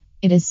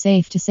It is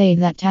safe to say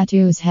that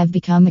tattoos have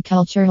become a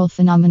cultural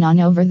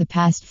phenomenon over the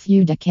past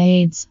few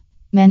decades.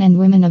 Men and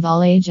women of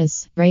all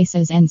ages,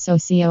 races, and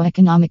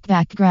socioeconomic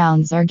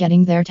backgrounds are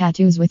getting their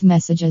tattoos with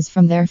messages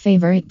from their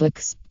favorite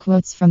books,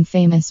 quotes from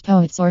famous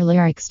poets, or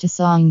lyrics to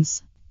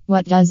songs.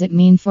 What does it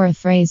mean for a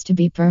phrase to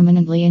be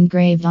permanently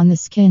engraved on the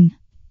skin?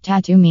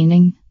 Tattoo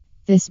meaning.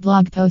 This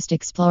blog post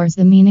explores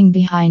the meaning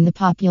behind the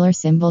popular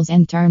symbols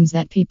and terms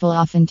that people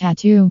often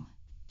tattoo.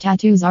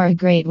 Tattoos are a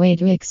great way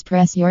to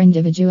express your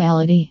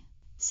individuality.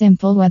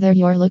 Simple. Whether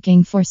you're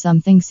looking for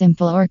something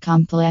simple or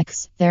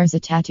complex, there's a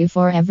tattoo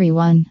for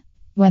everyone.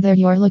 Whether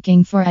you're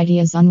looking for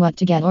ideas on what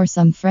to get or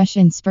some fresh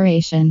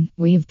inspiration,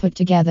 we've put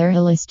together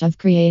a list of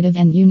creative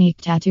and unique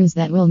tattoos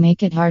that will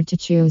make it hard to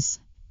choose.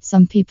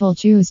 Some people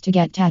choose to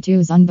get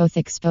tattoos on both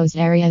exposed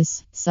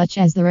areas, such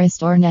as the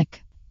wrist or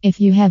neck. If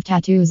you have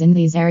tattoos in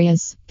these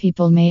areas,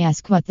 people may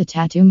ask what the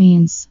tattoo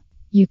means.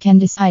 You can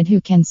decide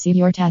who can see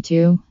your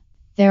tattoo.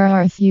 There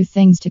are a few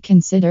things to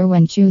consider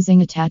when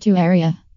choosing a tattoo area.